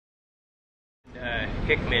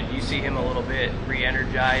Hickman, do you see him a little bit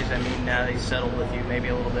re-energized? I mean, now that he's settled with you maybe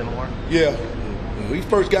a little bit more? Yeah. When he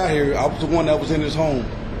first got here, I was the one that was in his home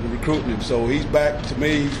recruiting him. So he's back to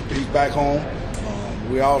me. He's back home.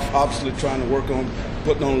 We're obviously trying to work on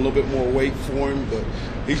putting on a little bit more weight for him, but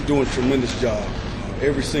he's doing a tremendous job.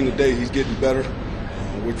 Every single day he's getting better.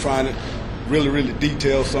 We're trying to really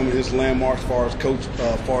detail some of his landmarks as far as coach,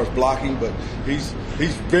 as far as blocking, but he's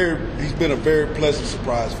been a very pleasant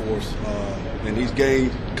surprise for us, and he's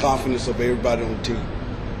gained confidence of everybody on the team.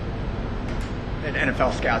 And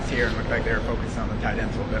NFL scouts here look like they're focused on the tight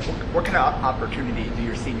ends a little bit. What kind of opportunity do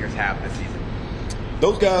your seniors have this season?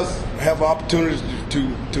 Those guys have opportunities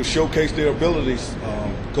to showcase their abilities.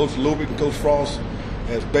 Coach Lubick and Coach Frost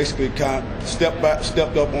has basically kind of stepped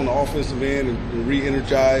up on the offensive end and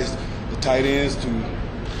re-energized the tight ends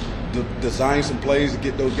to design some plays to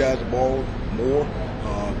get those guys the ball more.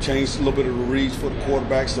 Change a little bit of the reads for the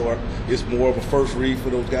quarterback, so it's more of a first read for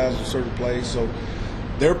those guys in certain plays. So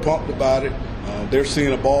they're pumped about it. They're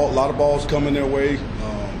seeing a lot of balls coming their way.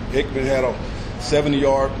 Hickman had a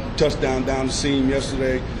 70-yard touchdown down the seam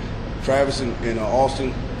yesterday. Travis and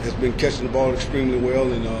Austin has been catching the ball extremely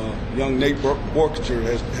well, and young Nate Borkacher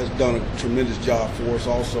has done a tremendous job for us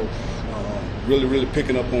also, really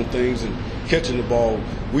picking up on things and catching the ball.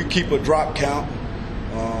 We keep a drop count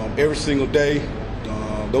every single day.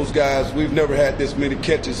 Those guys, we've never had this many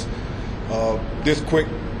catches this quick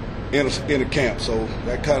in a camp, so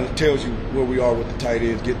that kind of tells you where we are with the tight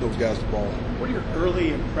ends, getting those guys the ball. What are your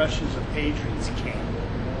early impressions of Adrian's camp?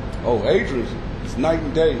 Oh, Adrian's it's night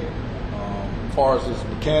and day. As far as his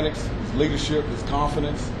mechanics, his leadership, his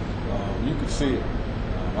confidence, you can see it.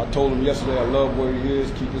 I told him yesterday I love where he is,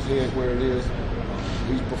 keep his head where it is.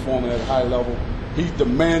 He's performing at a high level. He's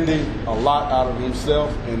demanding a lot out of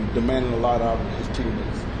himself and demanding a lot out of his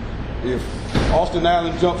teammates. If Austin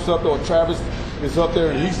Allen jumps up or Travis is up there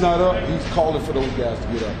and he's not up, he's calling for those guys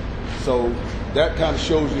to get up. So that kind of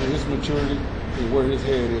shows you his maturity and where his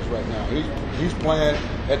head is right now. He's playing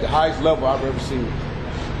at the highest level I've ever seen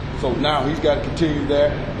him. So now he's got to continue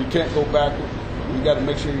that. He can't go backward. He got to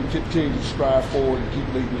make sure he continues to strive forward and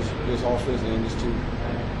keep leading his offense and his team.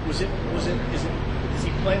 Is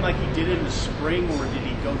he playing like he did in the spring, or did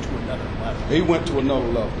he go to another level? He went to another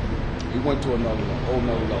level. He went to another level, whole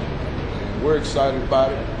nother level. And we're excited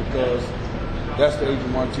about it because that's the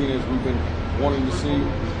Adrian Martinez we've been wanting to see.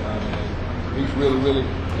 He's really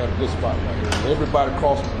got a good spot right here. Everybody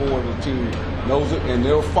across the board of the team knows it, and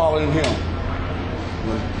they're following him.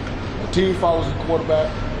 When the team follows the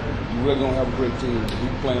quarterback, you're really going to have a great team.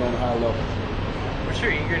 He's playing on a high level. What's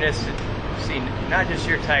your eagerness to see not just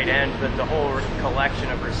your tight end, but the whole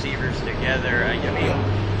collection of receivers together? I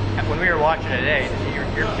mean, when we were watching today,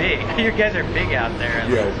 you're big. You guys are big out there.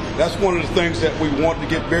 Yeah, that's one of the things that we wanted to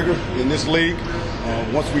get bigger in this league.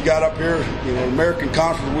 Once we got up here, American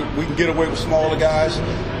Conference, we can get away with smaller guys.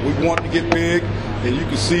 We want to get big, and you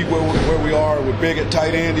can see where we are. We're big at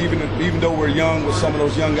tight end, even though we're young with some of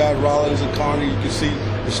those young guys, Rollins and Carney. You can see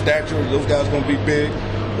the stature of those guys going to be big.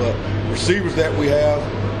 But receivers that we have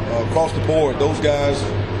across the board, those guys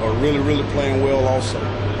are really playing well also.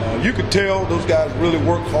 You could tell those guys really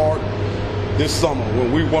worked hard this summer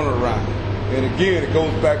when we weren't around. And again, it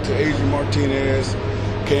goes back to Adrian Martinez,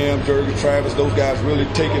 Cam, Jurgen, Travis, those guys really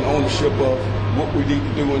taking ownership of what we need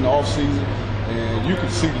to do in the offseason, and you can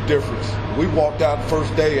see the difference. We walked out the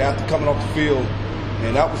first day after coming off the field,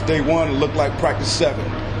 and that was day one. It looked like practice 7.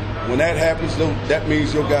 When that happens, that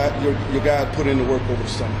means your guy put in the work over the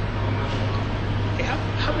summer. Hey,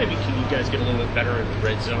 how maybe can you guys get a little bit better in the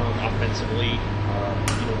red zone offensively?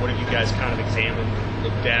 What have you guys kind of examined,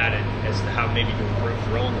 looked at, and as to how maybe to improve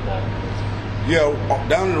throwing the ball? Yeah,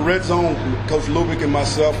 down in the red zone, Coach Lubick and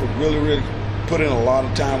myself have really put in a lot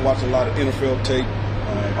of time watching a lot of NFL tape.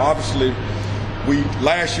 Obviously,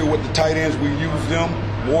 last year with the tight ends, we used them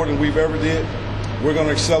more than we've ever did. We're going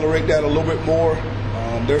to accelerate that a little bit more.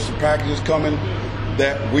 There's some packages coming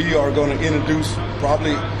that we are going to introduce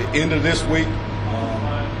probably the end of this week.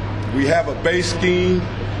 We have a base scheme,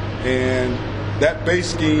 and that base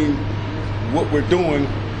scheme, what we're doing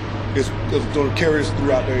is going to carry us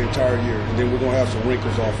throughout the entire year, and then we're going to have some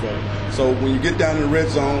wrinkles off of it. So when you get down in the red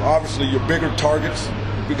zone, obviously your bigger targets,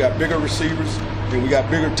 we got bigger receivers, and we got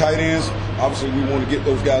bigger tight ends. Obviously we want to get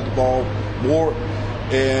those guys the ball more.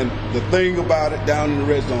 And the thing about it down in the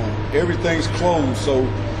red zone, everything's closed, so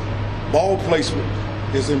ball placement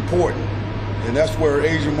is important. And that's where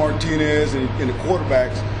Adrian Martinez and the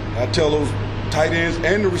quarterbacks, I tell those tight ends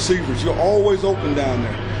and the receivers, you're always open down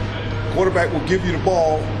there. The quarterback will give you the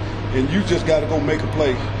ball, and you just got to go make a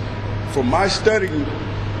play. From my studying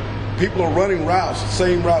people are running routes,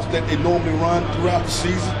 same routes that they normally run throughout the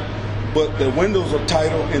season, but the windows are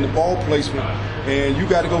tighter in the ball placement, and you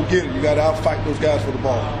got to go get it. You got to outfight those guys for the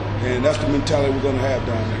ball, and that's the mentality we're going to have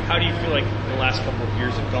down there. How do you feel like the last couple of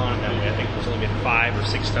years have gone that way? I think there's only been 5 or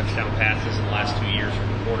 6 touchdown passes in the last 2 years from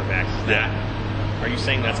the quarterbacks. Are you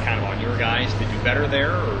saying that's kind of on your guys to do better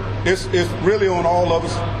there? Or? It's really on all of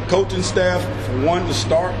us. Coaching staff, for one, to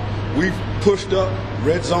start, we've pushed up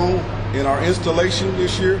red zone in our installation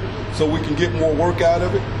this year so we can get more work out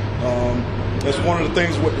of it. That's one of the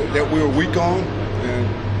things that we were weak on.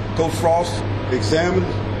 And Coach Frost examined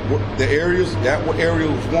the areas. That area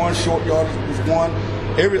was one, short yardage was one.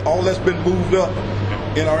 All that's been moved up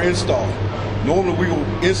in our install. Normally we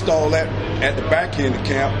will install that at the back end of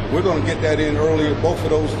camp. We're going to get that in earlier, both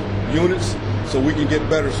of those units, so we can get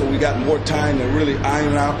better, so we got more time to really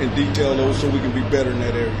iron out and detail those so we can be better in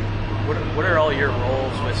that area. What are all your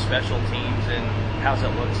roles with special teams, and how's it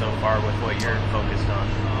look so far with what you're focused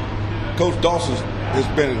on? Coach Dawson has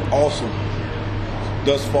been awesome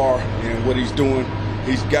thus far in what he's doing.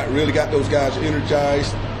 He's really got those guys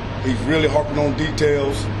energized. He's really harping on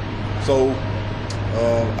details. So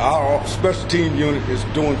our special team unit is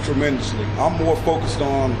doing tremendously. I'm more focused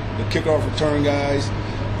on the kickoff return guys,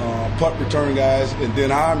 punt return guys, and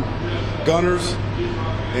then I'm gunners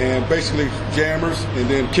and basically jammers, and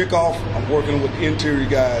then kickoff, I'm working with the interior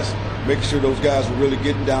guys, making sure those guys are really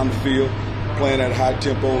getting down the field, playing at a high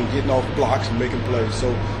tempo and getting off blocks and making plays.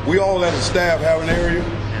 So we all as a staff have an area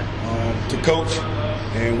to coach,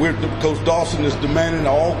 and Coach Dawson is demanding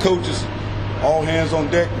all coaches, all hands on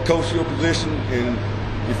deck to coach your position, and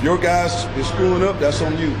if your guys is screwing up, that's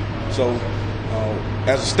on you. So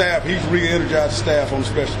as a staff, he's re-energized the staff on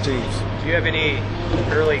special teams. Do you have any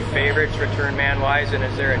early favorites return man-wise, and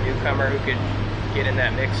is there a newcomer who could get in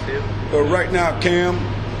that mix too? Right now, Cam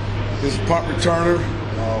is a punt returner.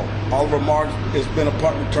 Oliver Martin has been a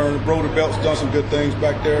punt returner. Brody Belt's done some good things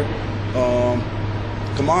back there.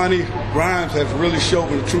 Kamani Grimes has really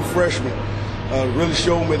shown me, the true freshman, really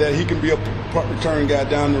showed me that he can be a punt return guy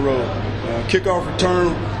down the road. Kickoff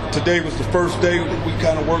return today was the first day that we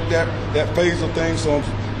kind of worked that phase of things, so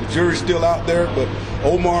the jury's still out there, but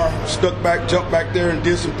Omar jumped back there and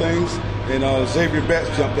did some things, and Xavier Betts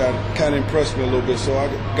jumped out, kind of impressed me a little bit, so I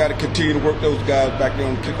got to continue to work those guys back there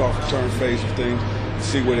on the kickoff return phase of things to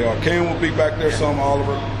see where they are. Cam will be back there some,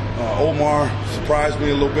 Oliver. Omar surprised me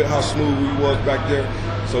a little bit how smooth he was back there,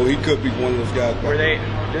 so he could be one of those guys back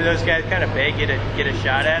there. Did those guys kind of beg you to get a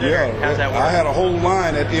shot at it? Yeah, how's that work? I had a whole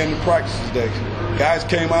line at the end of practice today. Guys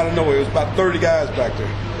came out of nowhere. It was about 30 guys back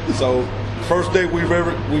there. So first day we've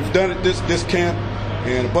done it this camp,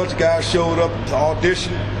 and a bunch of guys showed up to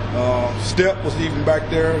audition. Step was even back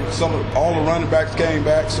there. All the running backs came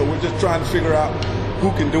back. So we're just trying to figure out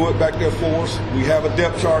who can do it back there for us. We have a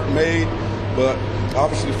depth chart made, but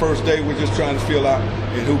obviously the first day we're just trying to feel out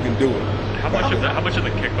and who can do it. How much of the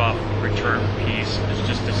kickoff return piece is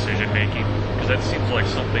just decision making? Because that seems like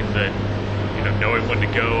something that, knowing when to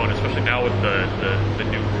go, and especially now with the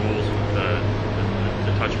new rules, the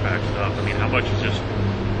touchback stuff. I mean, how much is just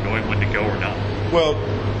knowing when to go or not? Well,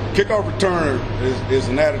 kickoff return is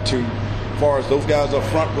an attitude as far as those guys up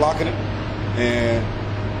front blocking it, and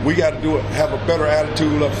we got to have a better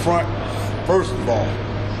attitude up front. First of all,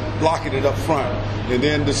 blocking it up front. And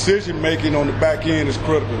then decision making on the back end is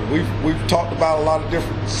critical. We've talked about a lot of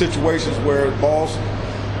different situations where the ball's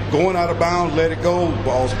going out of bounds, let it go,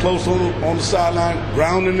 ball's close on the sideline,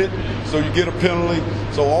 grounding it, so you get a penalty.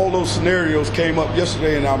 So all those scenarios came up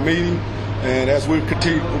yesterday in our meeting, and as we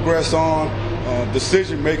continue to progress on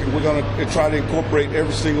decision making, we're going to try to incorporate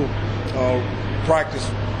every single practice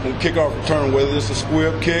on kickoff return, whether it's a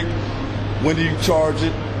squib kick, when do you charge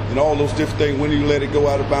it, and all those different things, when do you let it go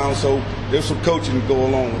out of bounds. So there's some coaching to go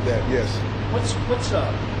along with that, yes.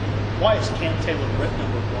 Why is Cam Taylor Britt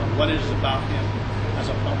number 1? What is it about him as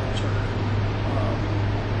a punt returner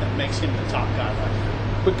that makes him the top guy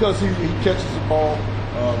right there? Because he catches the ball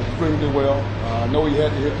extremely well. I know he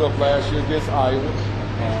had the hiccup last year against Iowa.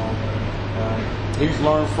 He's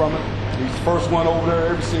learned from it. He's the first one over there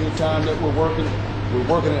every single time that we're working. We're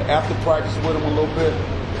working it after practice with him a little bit,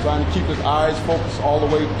 trying to keep his eyes focused all the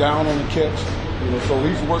way down on the catch. So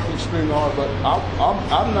he's working extremely hard. But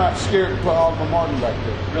I'm not scared to put Oliver Martin back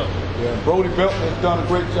there. Really? Yeah, Brody Belt has done a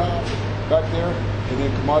great job back there, and then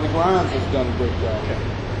Kamani Grimes has done a great job. Okay.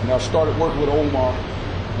 And I started working with Omar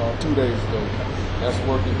 2 days ago. That's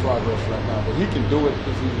work in progress right now. But he can do it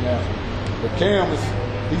because he's natural. But Cam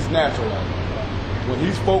he's natural at it. When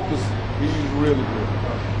he's focused, he's really good.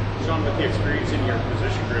 Sean, with the experience in your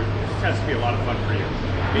position group, this has to be a lot of fun for you.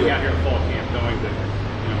 Being out here in fall camp, knowing that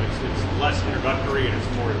it's less introductory and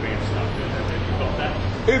it's more advanced stuff. Have you felt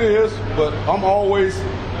that? It is, but I'm always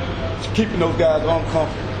keeping those guys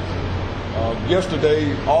uncomfortable.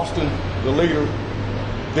 Yesterday, Austin, the leader,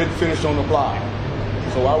 didn't finish on the block.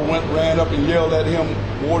 So I ran up and yelled at him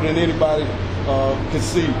more than anybody could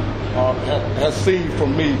see, has seen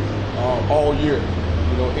from me all year,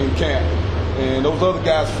 in camp. And those other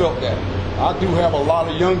guys felt that. I do have a lot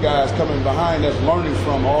of young guys coming behind that's learning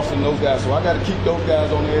from Austin and those guys. So I got to keep those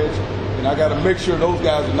guys on the edge, and I got to make sure those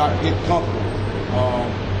guys are not getting comfortable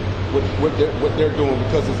with what they're doing,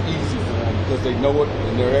 because it's easy for them, because they know it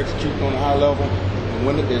and they're executing on a high level.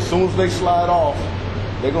 And as soon as they slide off,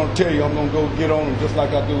 they're going to tell you, I'm going to go get on them just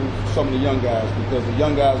like I do some of the young guys, because the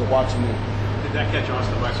young guys are watching them. Did that catch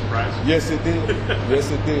Austin by surprise? Yes, it did. Yes,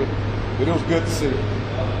 it did. But it was good to see.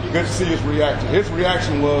 Good to see his reaction. His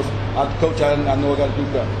reaction was, Coach, I know I got to do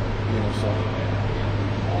better. So.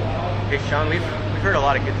 Hey, Sean, we've heard a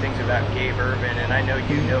lot of good things about Gabe Urban, and I know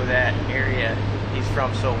you know that area he's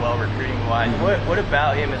from so well recruiting-wise. Mm-hmm. What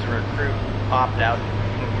about him as a recruit popped out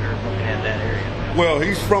when you were looking at that area? Well,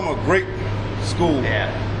 he's from a great school.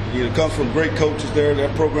 Yeah. He comes from great coaches there.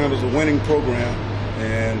 That program is a winning program.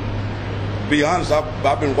 And to be honest,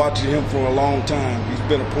 I've been watching him for a long time. He's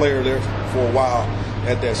been a player there for a while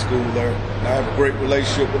at that school there. And I have a great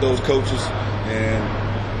relationship with those coaches.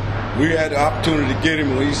 And we had the opportunity to get him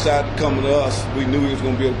when he decided to come to us. We knew he was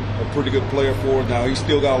going to be a pretty good player for us. Now, he's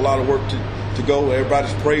still got a lot of work to go.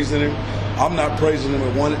 Everybody's praising him. I'm not praising him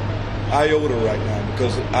at one iota right now,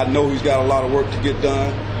 because I know he's got a lot of work to get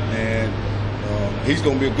done. And he's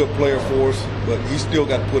going to be a good player for us, but he's still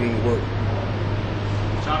got to put in the work.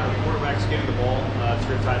 John, are the quarterbacks getting the ball to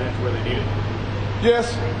their tight ends where they need it?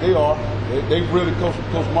 Yes, they are. They really,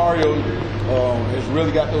 Coach Mario has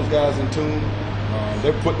really got those guys in tune.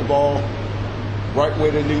 They're putting the ball right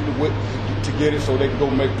where they need to get it, so they can go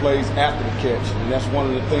make plays after the catch. And that's one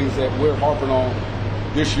of the things that we're harping on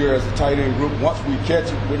this year as a tight end group. Once we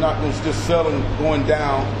catch it, we're not going to just settle going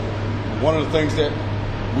down. One of the things that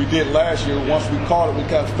we did last year, once we caught it, we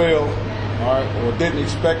kind of failed, or didn't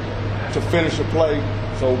expect to finish a play.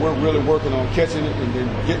 So we're really working on catching it and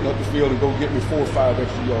then getting up the field and go get me 4 or 5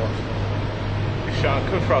 extra yards. Sean,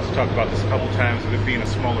 Coach Ross talked about this a couple times with it being a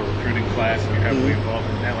smaller recruiting class and you're heavily involved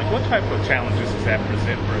in that. Like, what type of challenges does that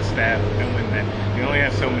present for a staff knowing that you only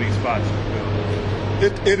have so many spots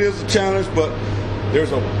to fill? It is a challenge, but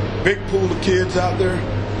there's a big pool of kids out there,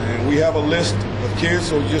 and we have a list of kids,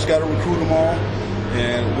 so you just got to recruit them all.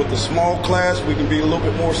 And with the small class, we can be a little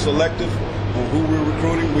bit more selective on who we're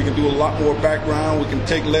recruiting. We can do a lot more background. We can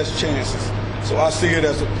take less chances. So I see it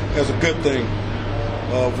as a good thing.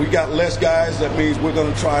 If we got less guys, that means we're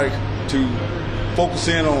going to try to focus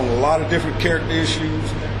in on a lot of different character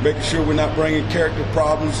issues, making sure we're not bringing character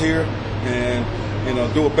problems here,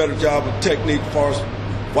 and do a better job of technique as far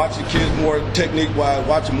as watching kids more technique-wise,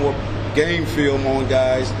 watching more game film on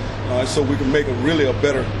guys, so we can make a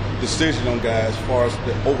better decision on guys as far as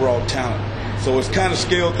the overall talent. So it's kind of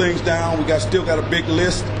scaled things down. We still got a big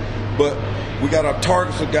list, but we got our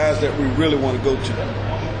targets of guys that we really want to go to.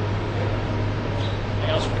 Anything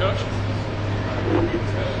else from Coach?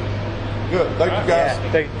 Good. Thank you, guys.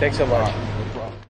 Yeah, thanks so much.